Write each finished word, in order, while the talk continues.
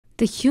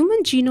The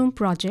Human Genome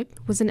Project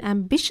was an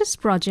ambitious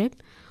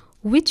project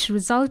which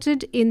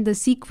resulted in the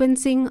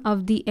sequencing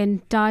of the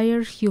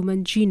entire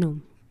human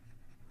genome.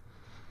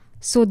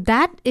 So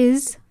that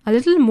is a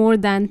little more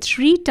than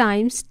 3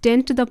 times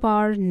 10 to the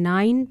power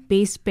 9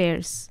 base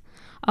pairs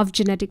of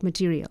genetic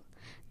material.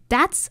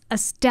 That's a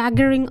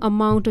staggering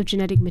amount of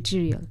genetic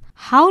material.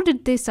 How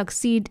did they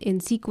succeed in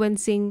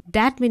sequencing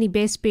that many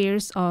base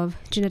pairs of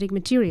genetic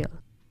material?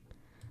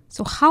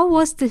 So how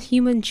was the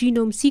human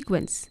genome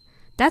sequenced?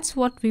 That's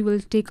what we will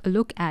take a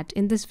look at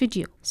in this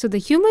video. So the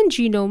human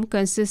genome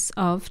consists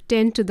of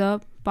 10 to the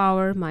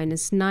power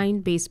minus 9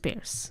 base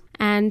pairs.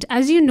 And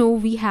as you know,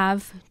 we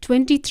have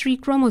 23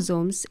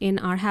 chromosomes in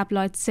our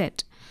haploid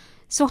set.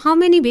 So how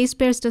many base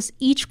pairs does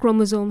each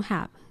chromosome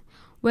have?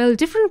 Well,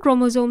 different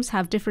chromosomes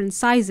have different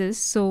sizes,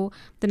 so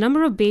the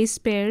number of base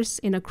pairs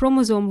in a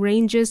chromosome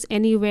ranges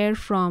anywhere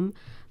from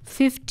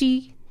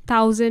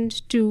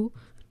 50,000 to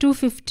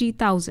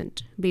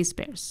 250,000 base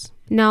pairs.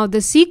 Now, the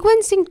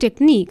sequencing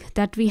technique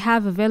that we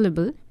have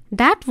available,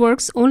 that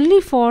works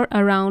only for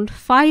around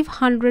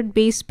 500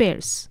 base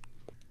pairs.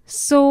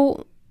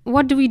 So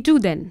what do we do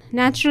then?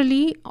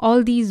 Naturally,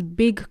 all these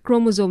big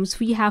chromosomes,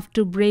 we have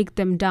to break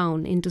them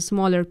down into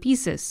smaller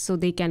pieces so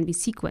they can be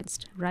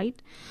sequenced,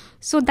 right?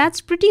 So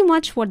that's pretty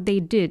much what they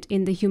did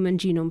in the Human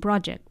Genome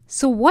Project.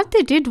 So what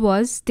they did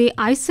was they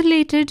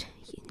isolated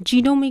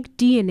genomic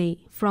DNA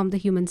from the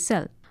human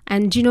cell.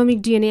 And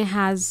genomic DNA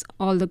has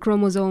all the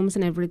chromosomes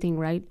and everything,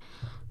 right?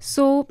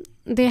 So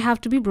they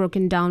have to be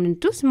broken down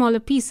into smaller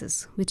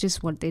pieces, which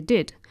is what they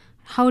did.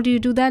 How do you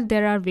do that?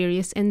 There are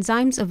various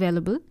enzymes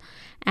available,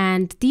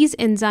 and these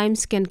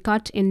enzymes can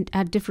cut in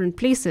at different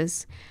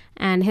places,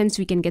 and hence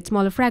we can get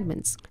smaller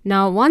fragments.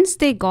 Now, once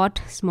they got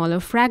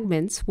smaller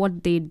fragments,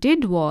 what they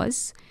did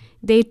was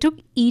they took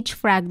each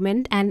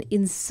fragment and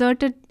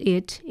inserted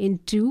it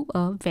into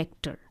a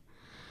vector.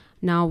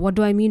 Now, what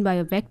do I mean by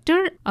a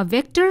vector? A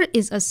vector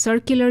is a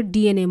circular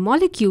DNA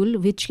molecule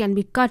which can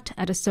be cut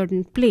at a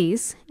certain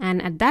place,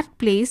 and at that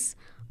place,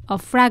 a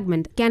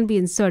fragment can be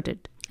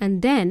inserted.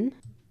 And then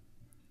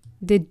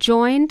they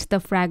joined the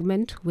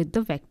fragment with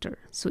the vector.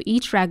 So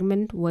each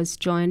fragment was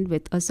joined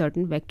with a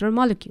certain vector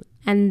molecule.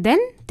 And then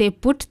they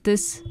put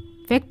this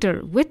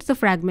vector with the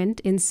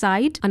fragment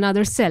inside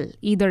another cell,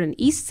 either an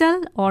yeast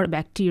cell or a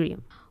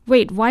bacterium.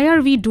 Wait, why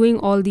are we doing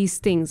all these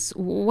things?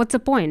 What's the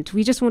point?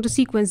 We just want to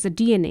sequence the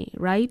DNA,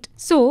 right?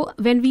 So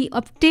when we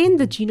obtain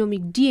the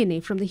genomic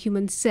DNA from the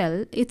human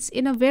cell, it's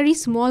in a very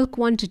small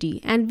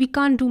quantity and we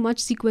can't do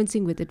much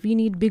sequencing with it. We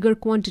need bigger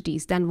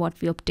quantities than what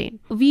we obtain.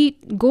 We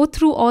go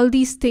through all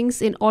these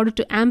things in order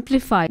to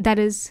amplify, that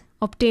is,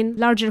 obtain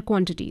larger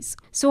quantities.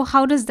 So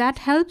how does that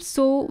help?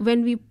 So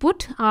when we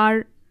put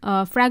our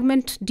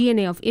fragment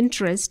DNA of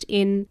interest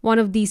in one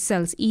of these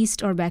cells,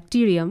 yeast or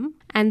bacterium,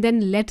 and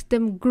then let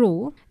them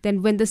grow,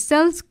 then when the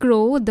cells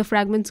grow, the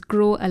fragments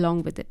grow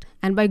along with it.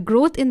 And by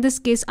growth in this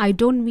case, I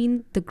don't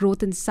mean the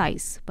growth in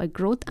size. By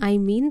growth, I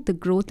mean the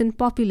growth in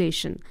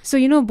population. So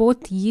you know,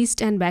 both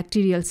yeast and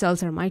bacterial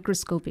cells are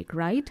microscopic,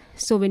 right?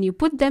 So when you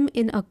put them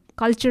in a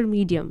culture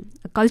medium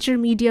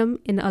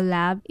in a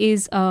lab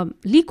is a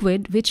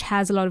liquid which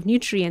has a lot of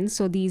nutrients,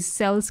 so these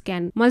cells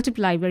can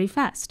multiply very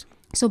fast.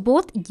 So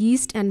both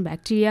yeast and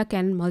bacteria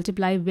can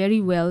multiply very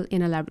well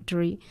in a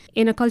laboratory,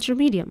 in a culture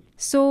medium.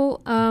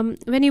 So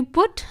when you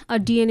put a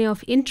DNA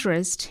of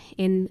interest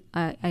in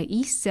a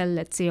yeast cell,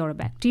 let's say, or a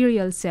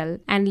bacterial cell,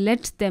 and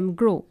let them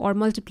grow or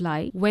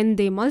multiply, when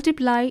they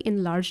multiply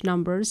in large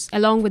numbers,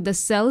 along with the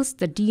cells,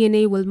 the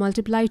DNA will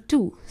multiply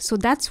too. So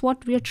that's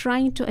what we are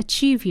trying to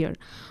achieve here.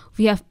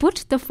 We have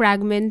put the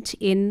fragment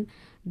in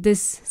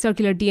this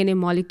circular DNA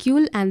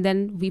molecule, and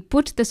then we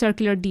put the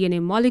circular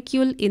DNA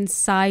molecule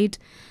inside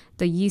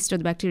the yeast or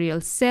the bacterial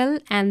cell,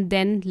 and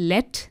then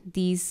let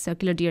these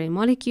circular DNA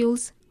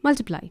molecules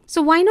multiply.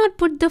 So why not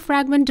put the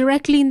fragment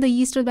directly in the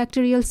yeast or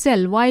bacterial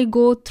cell? Why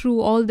go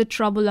through all the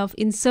trouble of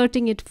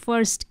inserting it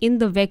first in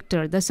the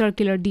vector, the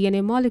circular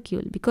DNA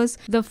molecule? Because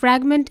the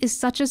fragment is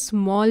such a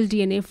small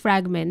DNA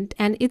fragment,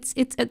 and it's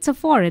a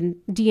foreign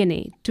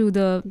DNA to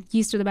the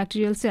yeast or the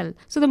bacterial cell.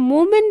 So the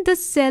moment the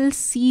cell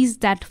sees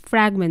that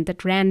fragment,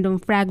 that random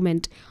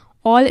fragment,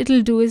 all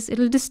it'll do is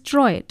it'll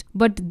destroy it.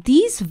 But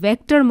these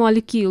vector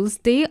molecules,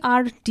 they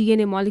are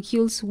DNA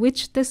molecules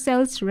which the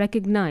cells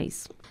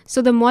recognize.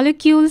 So the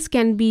molecules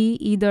can be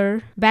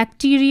either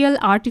bacterial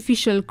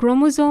artificial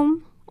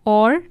chromosome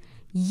or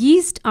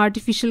yeast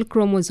artificial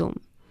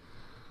chromosome.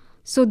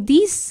 So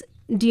these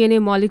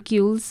DNA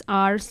molecules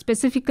are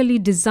specifically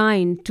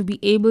designed to be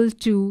able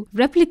to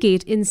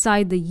replicate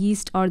inside the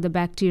yeast or the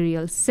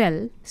bacterial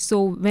cell.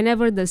 So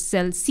whenever the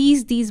cell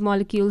sees these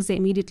molecules, they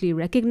immediately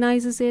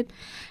recognizes it,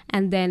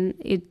 and then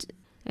it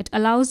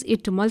allows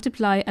it to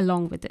multiply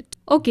along with it.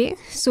 Okay,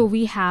 so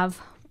we have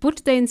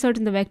put the insert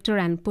in the vector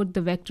and put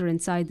the vector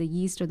inside the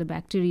yeast or the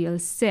bacterial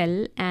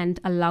cell and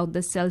allowed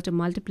the cell to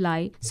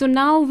multiply. So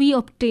now we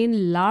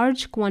obtain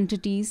large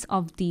quantities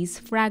of these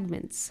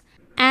fragments.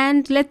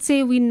 And let's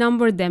say we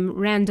number them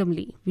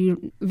randomly.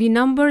 We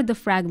number the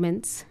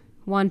fragments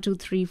 1, 2,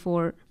 3,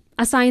 4,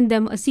 assign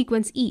them a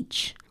sequence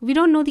each. We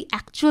don't know the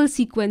actual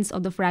sequence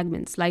of the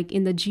fragments, like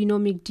in the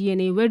genomic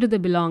DNA, where do they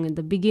belong, in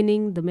the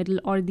beginning, the middle,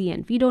 or the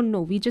end? We don't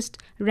know. We just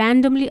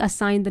randomly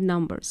assign the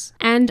numbers.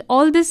 And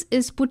all this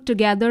is put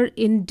together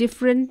in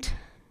different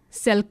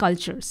cell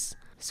cultures.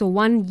 So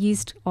one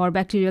yeast or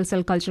bacterial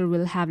cell culture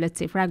will have, let's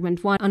say,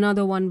 fragment 1,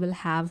 another one will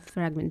have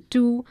fragment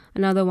 2,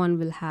 another one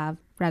will have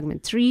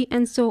fragment 3,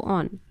 and so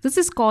on. This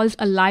is called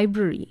a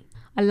library.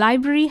 A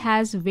library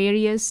has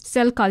various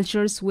cell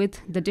cultures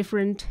with the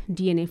different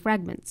DNA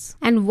fragments.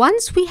 And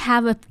once we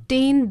have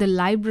obtained the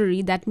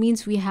library, that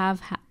means we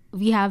have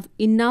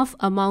enough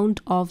amount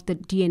of the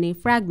DNA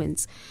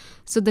fragments.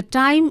 So the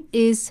time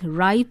is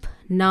ripe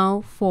now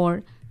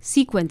for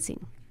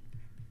sequencing.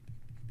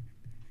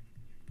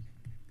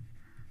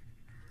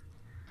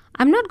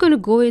 I'm not going to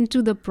go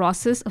into the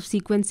process of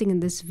sequencing in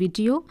this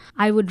video.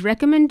 I would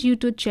recommend you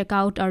to check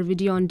out our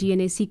video on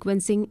DNA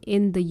sequencing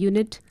in the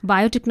unit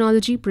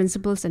Biotechnology,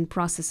 Principles and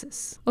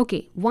Processes.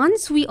 Okay,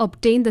 once we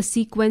obtain the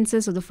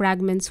sequences of the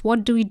fragments,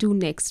 what do we do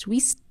next? We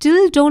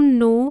still don't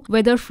know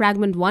whether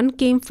fragment 1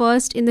 came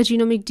first in the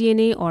genomic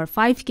DNA or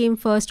 5 came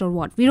first or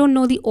what. We don't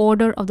know the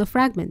order of the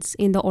fragments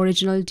in the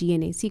original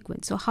DNA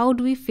sequence. So how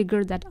do we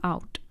figure that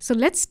out? So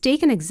let's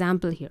take an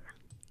example here.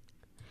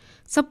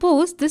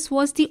 Suppose this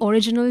was the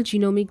original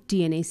genomic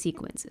DNA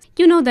sequences.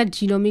 You know that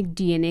genomic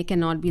DNA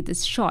cannot be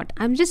this short.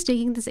 I'm just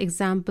taking this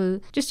example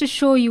just to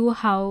show you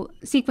how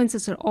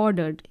sequences are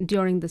ordered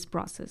during this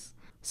process.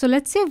 So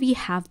let's say we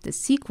have this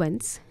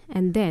sequence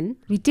and then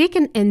we take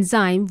an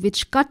enzyme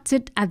which cuts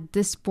it at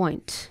this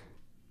point.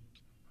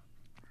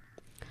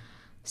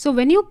 So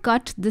when you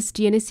cut this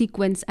DNA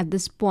sequence at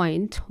this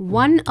point,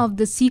 one of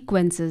the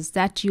sequences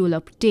that you will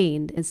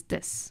obtain is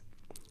this,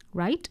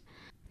 right?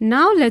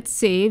 Now let's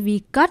say we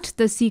cut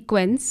the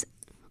sequence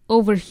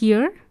over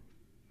here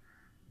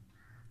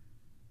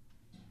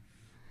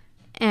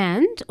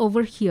and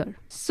over here.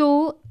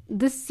 So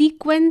the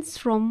sequence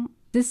from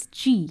this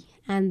G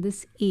and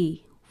this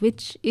A,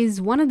 which is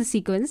one of the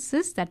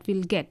sequences that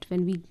we'll get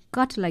when we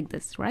cut like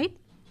this, right?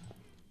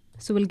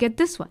 So we'll get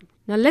this one.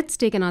 Now let's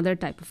take another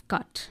type of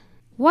cut.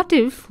 What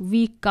if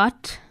we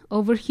cut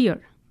over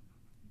here?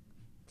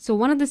 So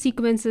one of the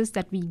sequences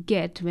that we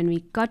get when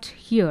we cut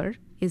here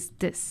is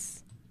this.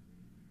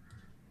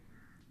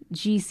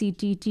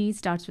 GCTT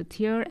starts with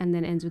here and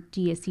then ends with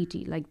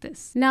TSCT like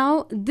this.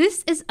 Now,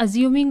 this is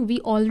assuming we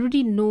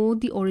already know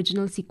the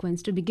original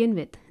sequence to begin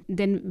with.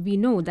 Then we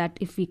know that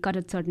if we cut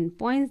at certain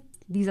points,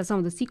 these are some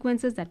of the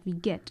sequences that we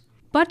get.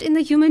 But in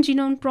the Human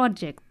Genome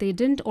Project, they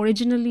didn't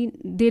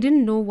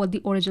know what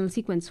the original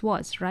sequence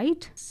was,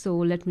 right? So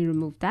let me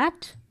remove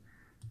that.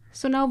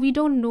 So now we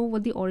don't know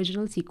what the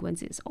original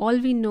sequence is. All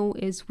we know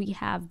is we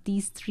have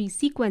these 3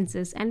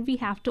 sequences and we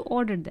have to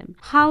order them.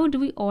 How do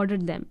we order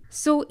them?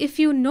 So if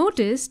you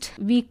noticed,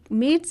 we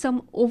made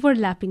some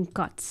overlapping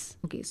cuts.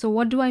 Okay, so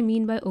what do I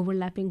mean by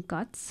overlapping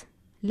cuts?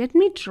 Let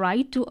me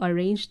try to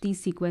arrange these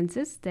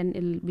sequences, then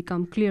it'll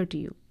become clear to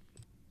you.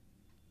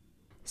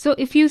 So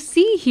if you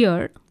see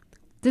here,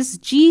 this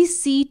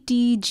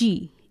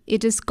GCTG,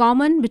 it is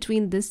common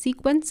between this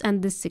sequence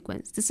and this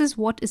sequence. This is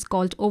what is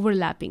called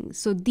overlapping.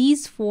 So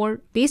these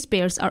 4 base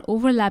pairs are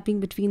overlapping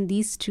between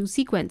these 2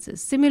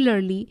 sequences.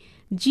 Similarly,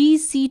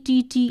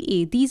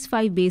 GCTTA, these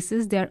 5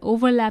 bases, they are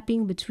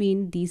overlapping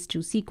between these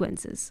 2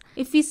 sequences.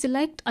 If we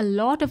select a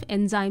lot of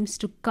enzymes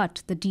to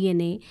cut the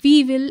DNA,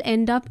 we will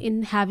end up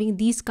in having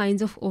these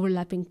kinds of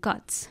overlapping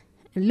cuts.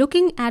 And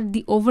looking at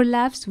the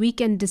overlaps, we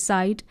can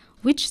decide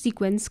which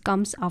sequence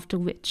comes after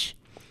which.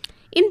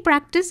 In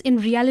practice, in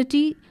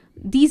reality,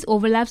 these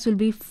overlaps will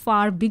be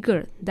far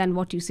bigger than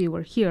what you see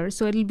over here,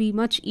 so it'll be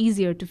much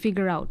easier to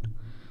figure out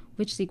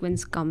which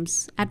sequence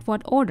comes at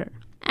what order.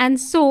 And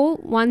so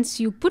once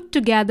you put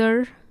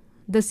together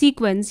the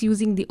sequence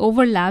using the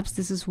overlaps,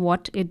 this is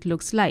what it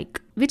looks like,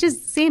 which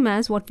is same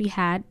as what we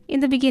had in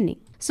the beginning.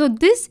 So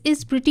this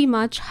is pretty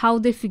much how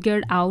they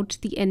figured out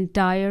the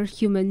entire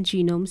human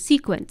genome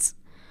sequence.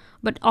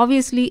 But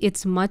obviously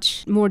it's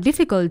much more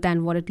difficult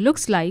than what it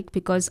looks like,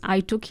 because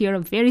I took here a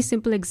very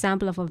simple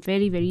example of a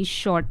very, very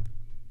short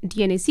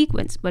DNA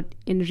sequence. But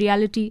in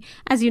reality,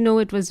 as you know,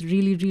 it was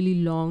really, really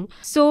long.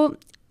 So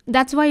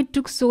that's why it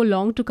took so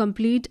long to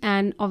complete.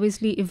 And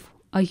obviously, if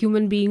a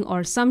human being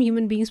or some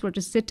human beings were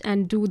to sit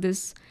and do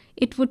this,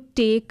 it would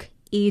take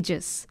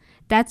ages.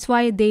 That's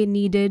why they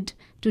needed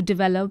to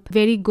develop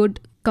very good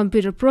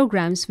computer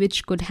programs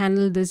which could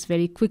handle this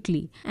very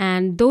quickly.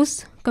 And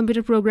those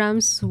computer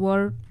programs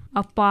were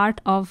a part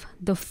of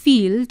the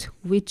field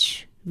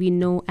which we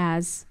know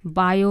as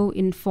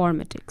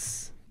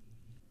bioinformatics.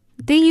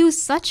 They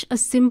use such a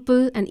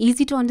simple and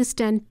easy to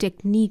understand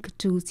technique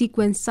to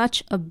sequence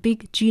such a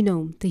big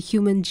genome, the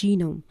human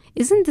genome.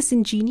 Isn't this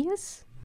ingenious?